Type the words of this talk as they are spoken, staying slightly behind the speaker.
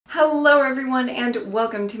Hello everyone and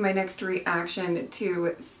welcome to my next reaction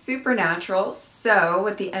to Supernatural. So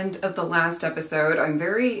at the end of the last episode, I'm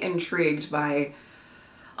very intrigued by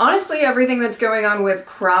honestly everything that's going on with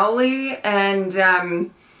Crowley, and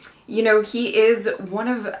you know, he is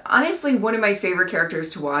honestly one of my favorite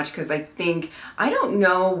characters to watch because I don't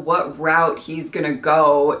know what route he's gonna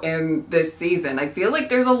go in this season. I feel like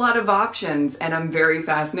there's a lot of options and I'm very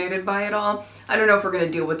fascinated by it all. I don't know if we're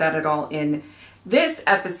gonna deal with that at all in this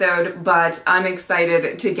episode, but I'm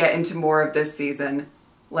excited to get into more of this season.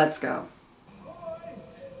 Let's go.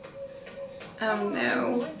 Oh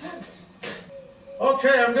no.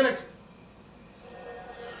 Okay, I'm gonna...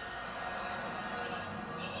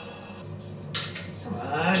 Come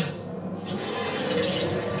on.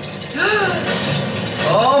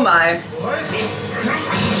 Oh my. What?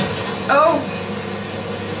 Oh.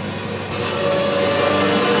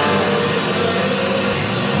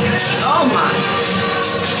 Oh my.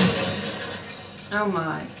 Oh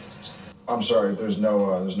my. I'm sorry, there's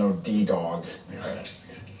no D-Dog. Yeah.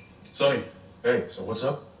 Sonny, hey, so what's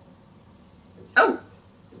up? Oh.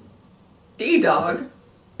 D-Dog.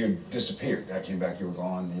 You disappeared. I came back, you were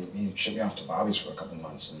gone. He shipped me off to Bobby's for a couple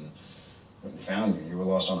months, and when we found you, you were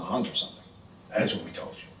lost on a hunt or something. That's what we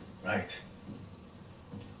told you, right?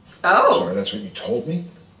 Oh. Sorry, that's what you told me?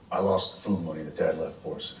 I lost the food money that Dad left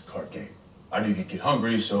for us at a card game. I knew you'd get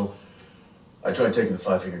hungry, so I tried taking the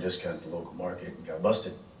 5-figure discount at the local market and got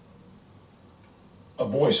busted. A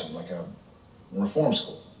boys' home, like a reform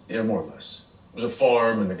school. Yeah, more or less. It was a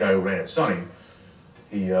farm, and the guy who ran it, Sonny,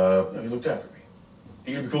 he looked after me.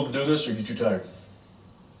 You gonna be cool to do this, or are you too tired?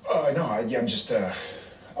 No, I'm just,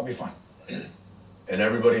 I'll be fine. And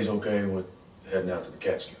everybody's okay with heading out to the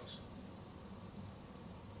Catskills?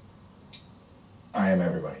 I am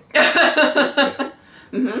everybody.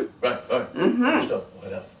 Mm-hmm. Right, all right. Mm-hmm. Stuff, we'll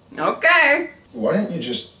head out. Okay. Why didn't you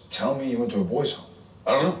just tell me you went to a boys' home?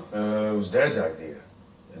 I don't know. It was Dad's idea.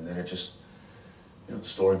 And then it just, you know, the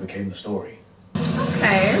story became the story.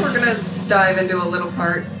 Okay, we're gonna dive into a little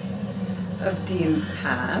part of Dean's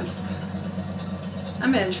past.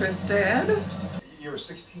 I'm interested. You were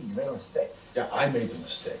 16, you made a mistake. Yeah, I made the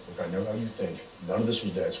mistake. Look, I know how you think. None of this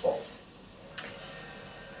was Dad's fault.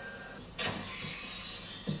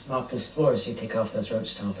 Just mop this floor so you take off those roach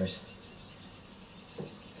stompers.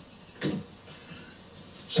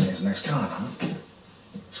 Sonny's next con, huh?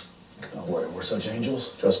 Oh, what, we're such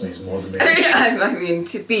angels? Trust me, he's more than me. Yeah, I mean,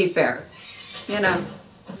 to be fair, you know.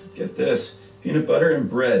 Get this, peanut butter and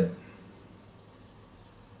bread.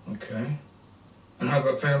 Okay. And how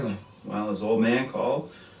about family? Well, his old man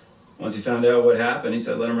called. Once he found out what happened, he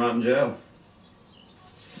said let him rot in jail.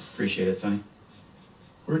 Appreciate it, Sonny.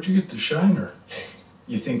 Where'd you get the shiner?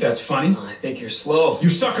 You think that's funny? Oh, I think you're slow. You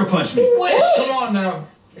sucker punch me! Come on now.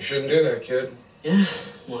 You shouldn't do that, kid. Yeah?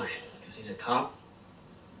 Why? Because he's a cop?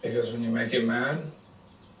 Because when you make him mad,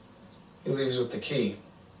 he leaves with the key.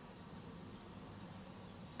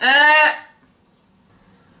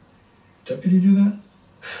 Deputy do that?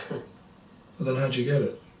 Well, then how'd you get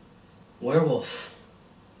it? Werewolf.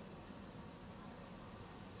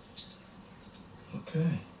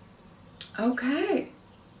 Okay. Okay.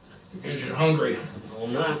 Because you're hungry. No,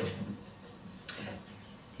 I'm not.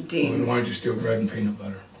 Then Dean. why'd you steal bread and peanut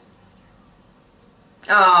butter?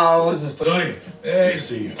 Oh. Sonny, Hey, good to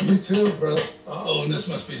see you. You too, brother. Oh, and this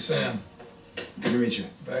must be Sam. Good to meet you.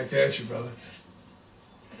 Back at you, brother.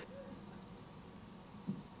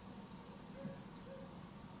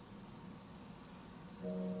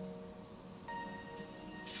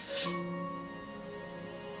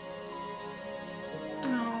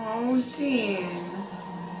 Oh, Dean.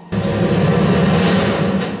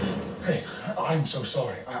 Hey, I'm so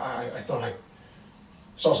sorry. I thought I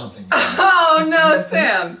saw something. Oh no,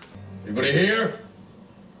 Sam. Anybody here?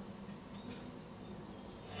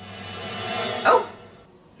 Oh.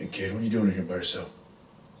 Hey, kid, what are you doing here by yourself?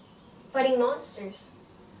 Fighting monsters.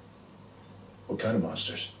 What kind of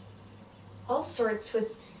monsters? All sorts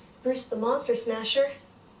with Bruce the Monster Smasher.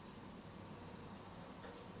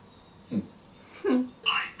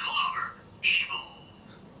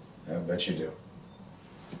 I bet you do.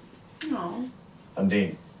 Oh. I'm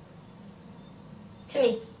Dean. To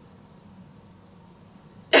me.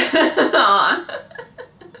 Aw.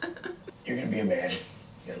 You're gonna be a man. You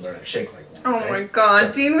gotta learn how to shake like one. Oh okay? my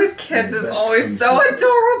god, Dean with kids You're the is best always kung so fu.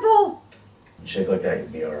 adorable. Shake like that, you'll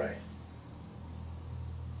be alright.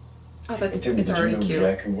 Oh, Hey, that's Timmy, it's did you already know cute.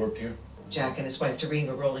 Jack who worked here? Jack and his wife Doreen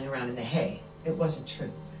were rolling around in the hay. It wasn't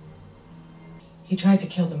true. He tried to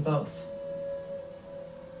kill them both.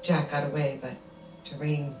 Jack got away, but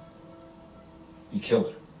Doreen You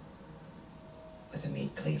killed her. with a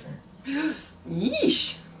meat cleaver.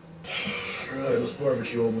 Yeesh.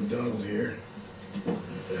 Barbecue Old McDonald here. Get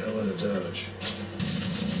the hell out of Dodge.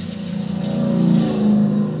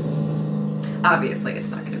 Obviously,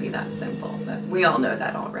 it's not going to be that simple, but we all know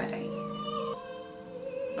that already.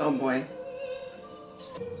 Oh boy.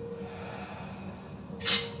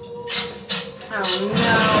 Oh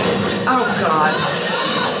no. Oh God.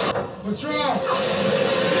 What's wrong?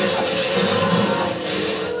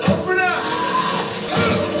 Open up!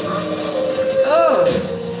 Oh.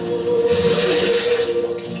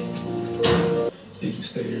 You can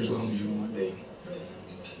stay here as long as you want, Dean.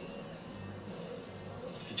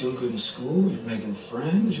 You're doing good in school, you're making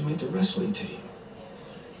friends, you made the wrestling team.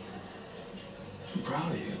 I'm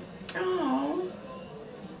proud of you. Oh.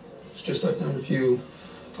 It's just I found a few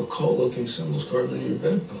occult-looking symbols carved into your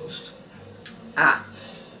bedpost. Ah.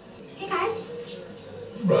 Hey guys.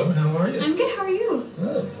 Robin, how are you? I'm good, how are you?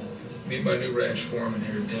 Good. Meet my new ranch foreman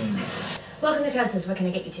here, Dean. Welcome to Cousins. What can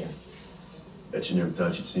I get you to? Bet you never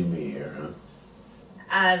thought you'd see me here, huh?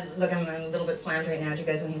 Look, I'm a little bit slammed right now. Do you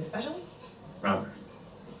guys want any of the specials? Robert.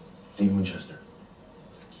 Dean Winchester.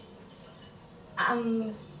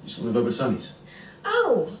 Used to live up at Sonny's.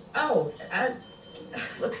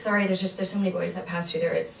 Look, sorry, there's so many boys that pass through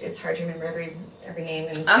there. It's hard to remember every name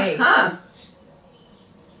and face. Uh-huh.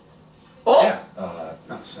 Oh. Yeah,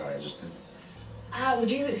 no, sorry, I just didn't.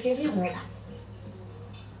 Would you excuse me? I'll be right back.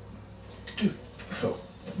 Dude, let's go.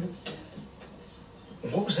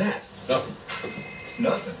 What was that? Nothing.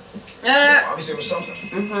 Nothing. Obviously it was something.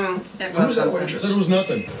 Mm-hmm. It Who was was that something. waitress? Said it was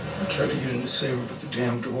nothing. I tried to get in to save her, but the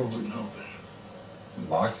damn door wouldn't open.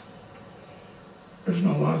 Locked? There's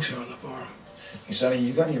no locks here on the farm. Hey, Sonny,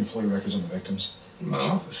 you got any employee records on the victims? In my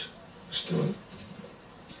office. Still.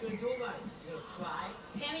 What's gonna do about it? You gonna cry?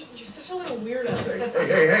 Tammy, you're such a little weirdo.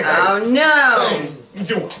 Hey. Oh no. Hey, what you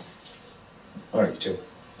doing? All right, you two.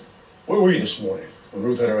 Where were you this morning when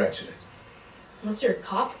Ruth had her accident? Unless you're a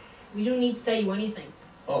cop, we don't need to tell you anything.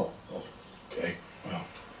 Oh, okay. Well,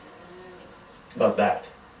 about that.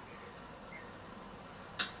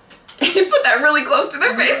 He put that really close to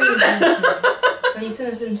their faces. So you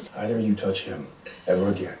sent us into... Either you touch him ever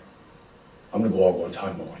again, I'm gonna go all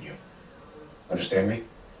Guantanamo on you. Understand me?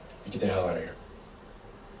 You get the hell out of here.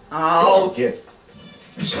 Oh. Get.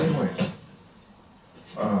 Hey, Sonny, wait.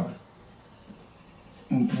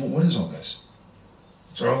 What is all this?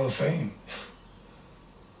 It's all the fame.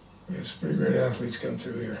 We have some pretty great athletes come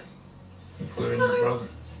through here, including your brother.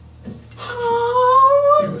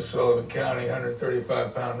 Oh. He was Sullivan County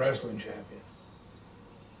 135-pound wrestling champion.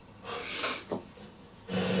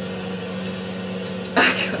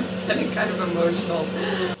 Getting kind of emotional.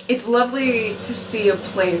 It's lovely to see a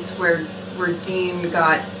place where Dean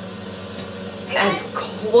got as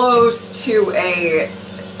close to a.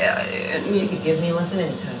 She could give me a lesson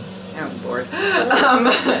anytime. Oh Lord.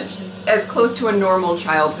 As close to a normal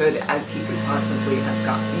childhood as he could possibly have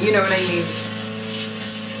gotten. You know what I mean?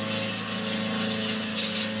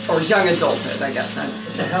 Or young adulthood, I guess.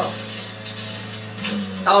 What the hell?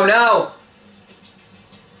 Oh no!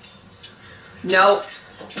 Nope.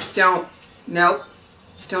 Don't. Nope.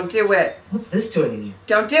 Don't do it. What's this doing in here?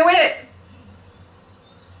 Don't do it!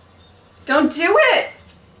 Don't do it!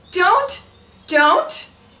 Don't!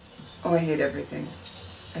 Oh, I hate everything.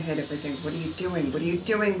 I hate everything. What are you doing? What are you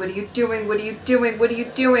doing? What are you doing? What are you doing? What are you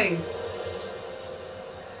doing?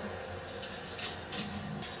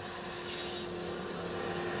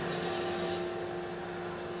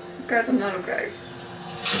 Guys, I'm not okay.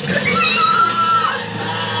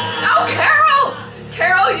 Oh, Carol!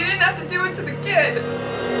 Carol, you didn't have to do it to the kid.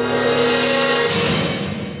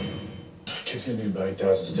 Kid's gonna need about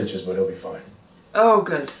 8,000 stitches, but he'll be fine. Oh,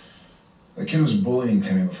 good. The kid was bullying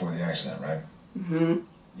Timmy before the accident, right? Mm-hmm.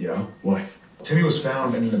 Yeah? Why? Timmy was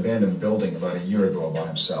found in an abandoned building about a year ago by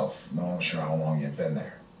himself. No one was sure how long he had been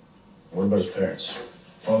there. What about his parents?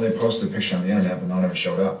 Well, they posted a picture on the internet, but no one ever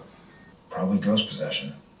showed up. Probably ghost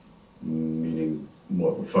possession. Meaning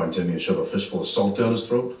what? We find Timmy and shove a fistful of salt down his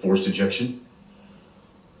throat? Forced ejection?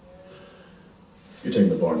 You're taking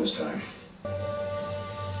the barn this time.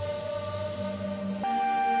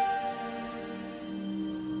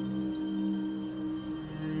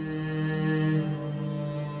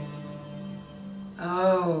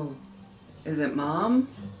 Oh. Is it Mom?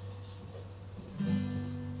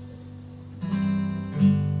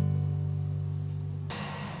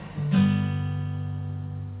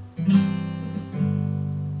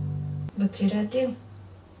 What's your dad do?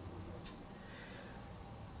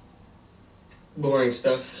 Boring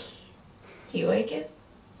stuff. Do you like it?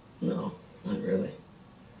 No, not really.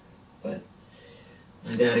 But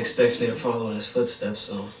my dad expects me to follow in his footsteps,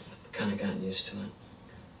 so I've kind of gotten used to it.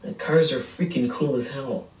 And cars are freaking cool as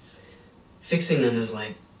hell. Fixing them is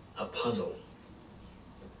like a puzzle.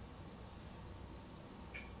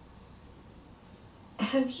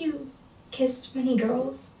 Have you kissed many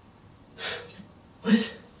girls?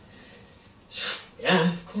 What? Yeah,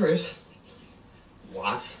 of course.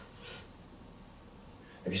 Lots.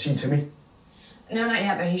 Have you seen Timmy? No, not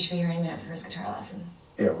yet, but he should be here any minute for his guitar lesson.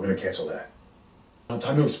 Yeah, we're gonna cancel that. I don't have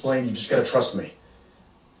time to explain. You just gotta trust me.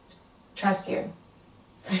 Trust you.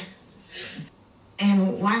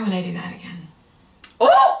 And why would I do that again?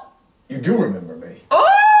 Oh! You do remember me.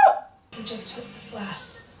 Oh! I just took this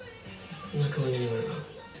class. I'm not going anywhere, Rob.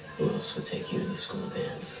 Who else would take you to the school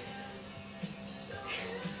dance?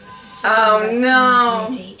 Oh no.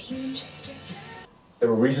 Date you, Winchester? There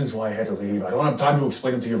were reasons why I had to leave. I don't have time to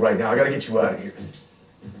explain them to you right now. I gotta get you out of here.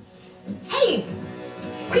 Hey!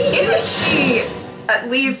 Isn't she at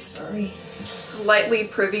least Sorry. slightly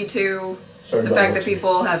privy to Sorry the about fact what that you-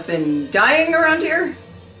 people have been dying around here?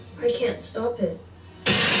 I can't stop it.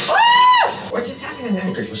 Ah! What just happened in there?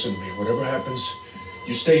 Okay, listen to me. Whatever happens,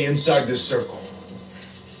 you stay inside this circle.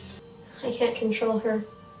 I can't control her.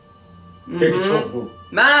 Can't control who?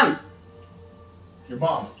 Mom! Your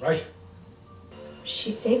mom, right?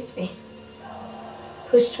 She saved me.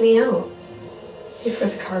 Pushed me out before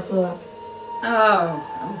the car blew up Oh.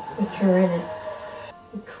 with her in it.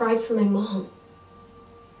 I cried for my mom.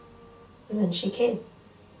 And then she came.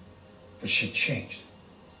 But she changed.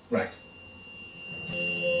 Right.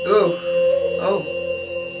 Ooh. Oh.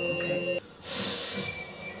 Okay.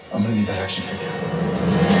 I'm gonna need that action figure.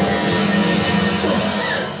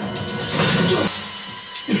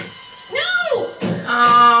 No!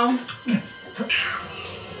 Oh.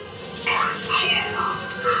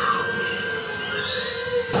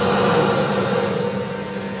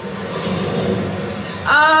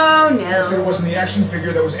 Oh I said it no. wasn't the action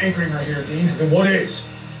figure that was anchoring her here, Dean. Then what is?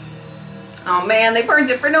 Oh man, they burned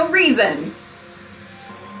it for no reason.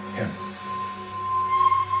 Him.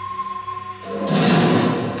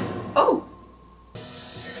 Oh. I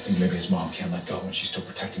think maybe his mom can't let go and she's still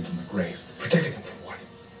protecting him from the grave. Protecting him from what?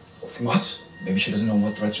 Well, from us? Maybe she doesn't know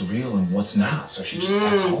what threats are real and what's not, so she just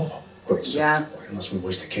attacks all of them. Quick, son. Yeah. Boy, unless we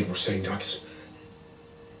waste the kid, we're saying nuts.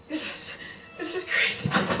 This is crazy.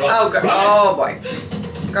 Oh, oh boy.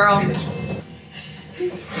 Girl. Damn it.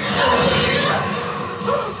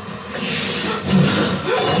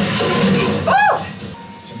 Oh!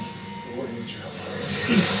 Timmy, what do you need your help?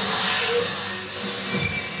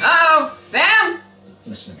 Oh, Sam!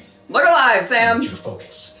 Listen to me. Look alive, I Sam. need you to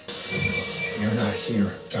focus. We're not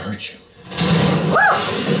here to hurt you. Woo!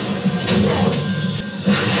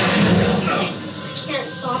 I can't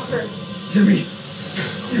stop her. Timmy,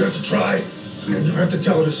 you have to try, and you have to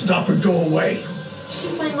tell her to stop and go away.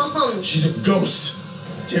 She's my mom. She's a ghost,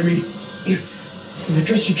 Timmy. And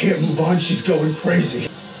because she can't move on, she's going crazy.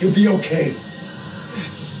 You'll be okay.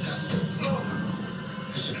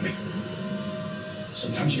 Listen to me.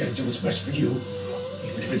 Sometimes you gotta do what's best for you,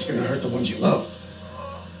 even if it's gonna hurt the ones you love.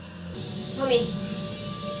 Mommy.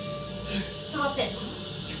 Stop it.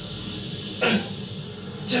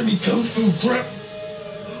 Timmy, kung fu grip.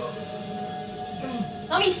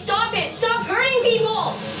 Mommy, stop it! Stop hurting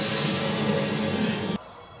people!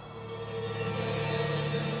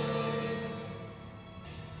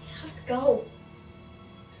 You have to go.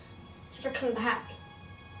 Never come back.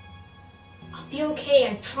 I'll be okay,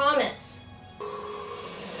 I promise.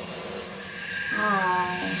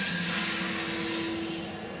 Oh.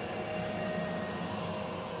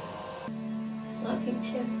 Love you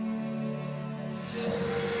too.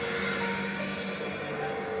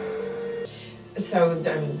 So,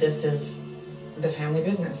 I mean, this is the family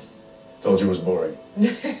business. Told you it was boring.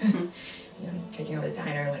 You know, taking over the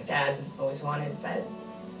diner like Dad always wanted, but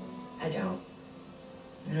I don't.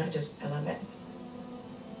 You know, I love it.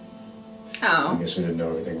 I Oh. guess we didn't know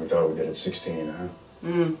everything we thought we did at 16, huh?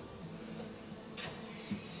 Mm.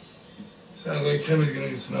 Sounds like Timmy's gonna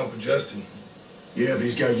need some help adjusting. Yeah, but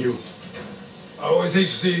he's got you. I always hate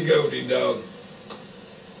to see you go, D-Dog.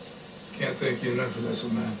 Can't thank you enough for this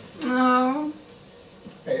one, man. Oh.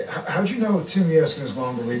 Hey, how'd you know Timmy asking his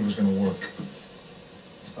mom to leave was gonna work?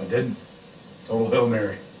 I didn't. Total Hail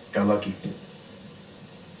Mary. Got lucky.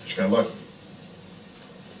 But you got lucky.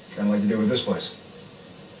 Kinda like you did with this place.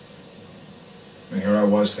 I mean, here I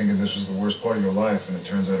was thinking this was the worst part of your life, and it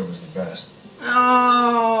turns out it was the best.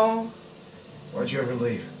 Oh. Why'd you ever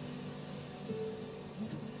leave?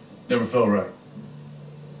 Never felt right.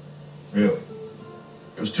 Really?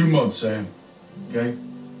 It was 2 months, Sam. Okay?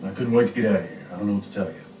 I couldn't wait to get out of here. I don't know what to tell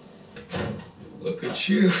you. Look at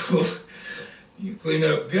you. You clean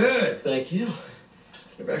up good. Thank you.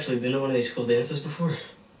 Never actually been to one of these school dances before.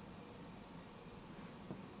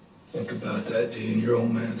 Think about that, Dean. Your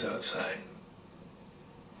old man's outside.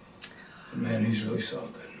 And man, he's really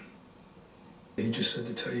something. He just said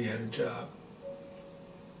to tell you had a job.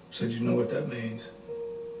 Said you know what that means.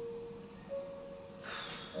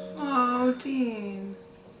 Oh, Dean.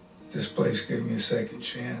 This place gave me a second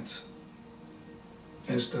chance.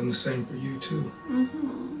 And it's done the same for you, too.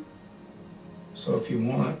 Mm-hmm. So if you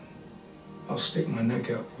want, I'll stick my neck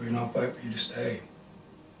out for you and I'll fight for you to stay.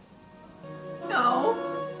 No.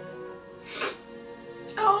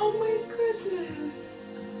 Oh my goodness.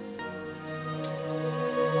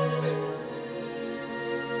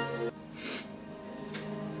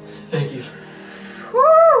 Thank you.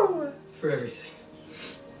 Woo! For everything.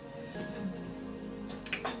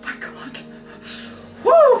 Oh my God.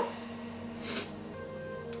 Woo!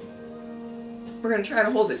 We're gonna try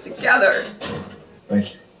to hold it together.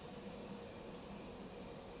 Thank you.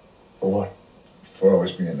 For what? For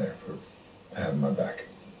always being there, for having my back.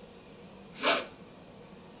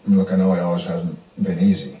 And look, I know it always hasn't been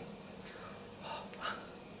easy.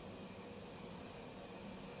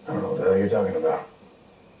 I don't know what the hell you're talking about.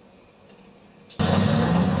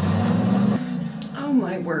 Oh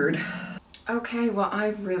my word. Okay, well, I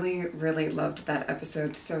really, really loved that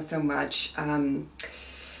episode so much. Oh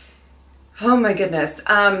my goodness.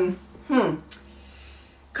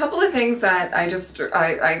 Couple of things that I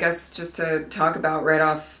guess just to talk about right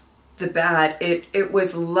off the bat, it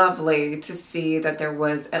was lovely to see that there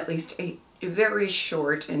was at least a very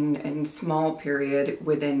short and small period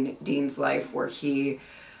within Dean's life where he,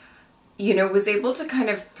 you know, was able to kind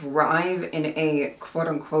of thrive in a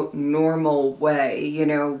quote-unquote normal way, you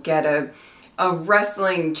know, get a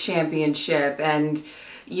wrestling championship and,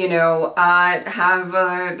 you know, have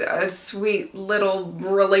a sweet little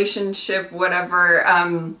relationship, whatever,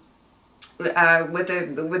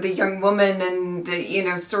 with a young woman, and, you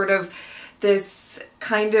know, sort of this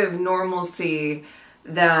kind of normalcy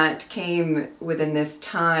that came within this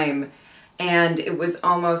time. And it was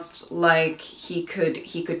almost like he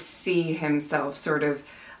could see himself sort of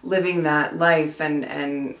living that life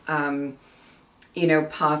and you know,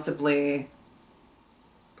 possibly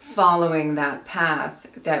following that path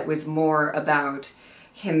that was more about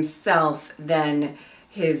himself than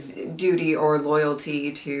his duty or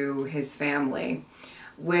loyalty to his family,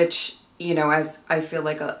 which, you know, as I feel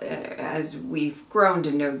like as we've grown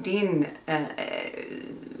to know Dean,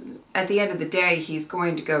 at the end of the day, he's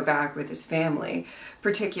going to go back with his family,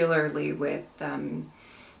 particularly with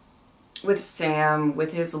Sam,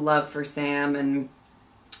 with his love for Sam, and,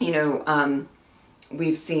 you know,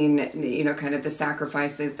 we've seen, you know, kind of the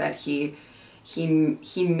sacrifices that he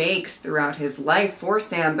makes throughout his life for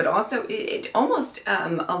Sam, but also it almost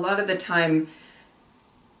a lot of the time,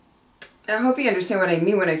 I hope you understand what I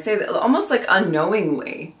mean when I say that, almost like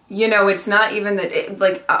unknowingly, you know, it's not even that,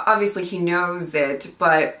 like, obviously he knows it,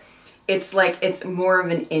 but it's like it's more of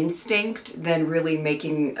an instinct than really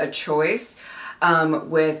making a choice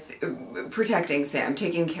with protecting Sam,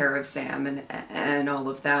 taking care of Sam and all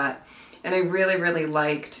of that. And I really, really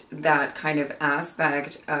liked that kind of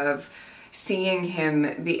aspect of seeing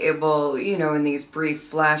him be able, you know, in these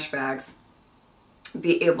brief flashbacks,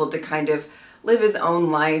 be able to kind of live his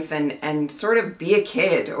own life and sort of be a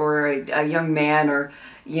kid or a young man, or,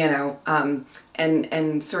 you know,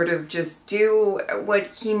 and sort of just do what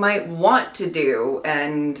he might want to do.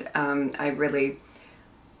 And I really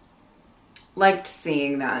liked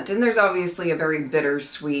seeing that. And there's obviously a very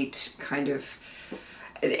bittersweet kind of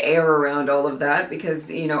air around all of that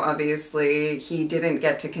because, you know, obviously he didn't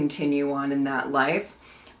get to continue on in that life.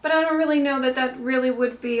 But I don't really know that that really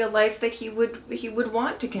would be a life that he would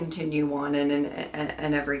want to continue on in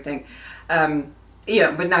and everything.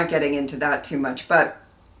 Yeah, but not getting into that too much. But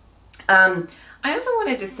I also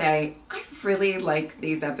wanted to say I really like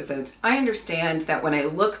these episodes. I understand that when I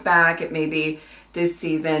look back at maybe this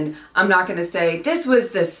season, I'm not going to say this was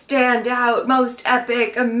the standout, most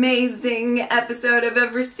epic, amazing episode I've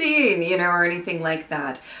ever seen, you know, or anything like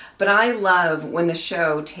that. But I love when the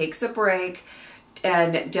show takes a break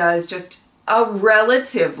and does just a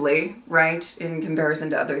relatively, right, in comparison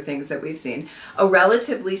to other things that we've seen, a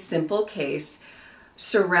relatively simple case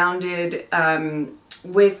surrounded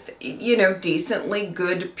with, you know, decently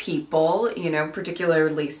good people, you know,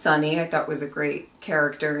 particularly Sonny, I thought was a great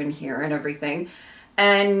character in here and everything.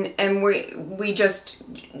 And we just,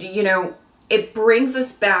 you know, it brings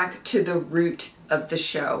us back to the root of the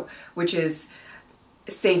show, which is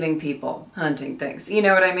saving people, hunting things, you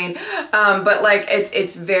know what I mean? But like,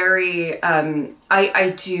 it's very,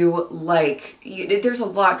 I do like, there's a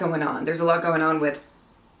lot going on. There's a lot going on with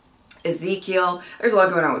Ezekiel. There's a lot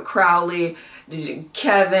going on with Crowley,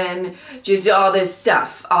 Kevin, just all this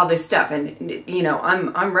stuff. And, you know,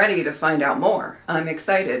 I'm ready to find out more. I'm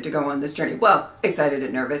excited to go on this journey. Well, excited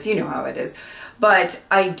and nervous. You know how it is. But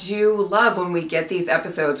I do love when we get these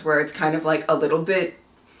episodes where it's kind of like a little bit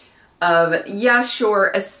of, yes,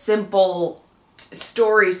 sure, a simple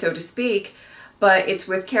story, so to speak, but it's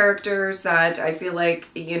with characters that I feel like,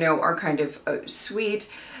 you know, are kind of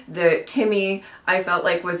sweet. The Timmy, I felt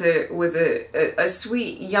like was a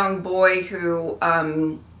sweet young boy who,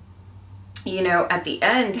 you know, at the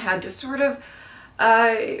end had to sort of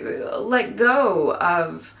let go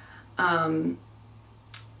of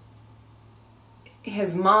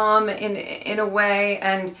his mom in a way,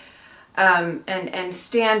 and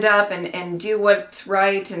stand up and do what's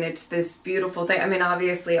right, and it's this beautiful thing. I mean,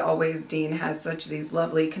 obviously, always Dean has such these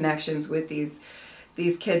lovely connections with these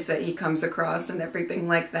kids that he comes across and everything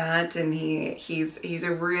like that, and he's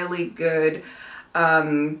a really good,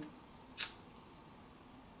 I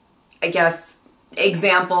guess,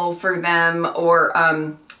 example for them, or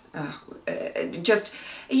just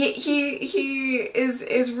he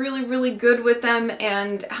is really, really good with them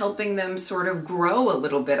and helping them sort of grow a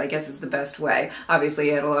little bit, I guess is the best way. Obviously,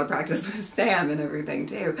 he had a lot of practice with Sam and everything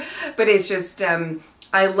too, but it's just,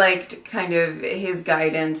 I liked kind of his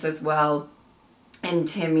guidance as well, and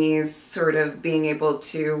Timmy's sort of being able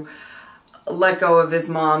to let go of his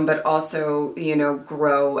mom, but also, you know,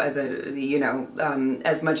 grow as a, you know,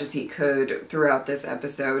 as much as he could throughout this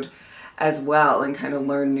episode as well, and kind of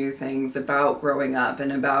learn new things about growing up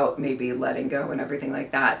and about maybe letting go and everything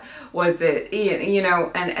like that. Was it, you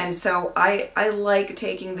know, and so I like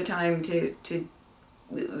taking the time to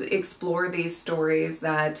explore these stories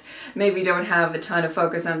that maybe don't have a ton of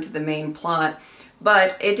focus onto the main plot,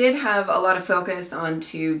 but it did have a lot of focus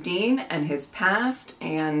onto Dean and his past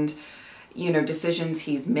and, you know, decisions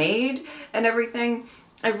he's made and everything.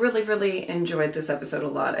 I really, really enjoyed this episode a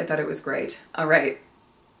lot. I thought it was great. All right.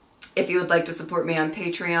 If you would like to support me on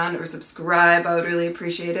Patreon or subscribe, I would really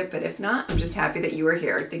appreciate it. But if not, I'm just happy that you are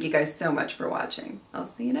here. Thank you guys so much for watching. I'll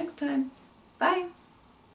see you next time. Bye.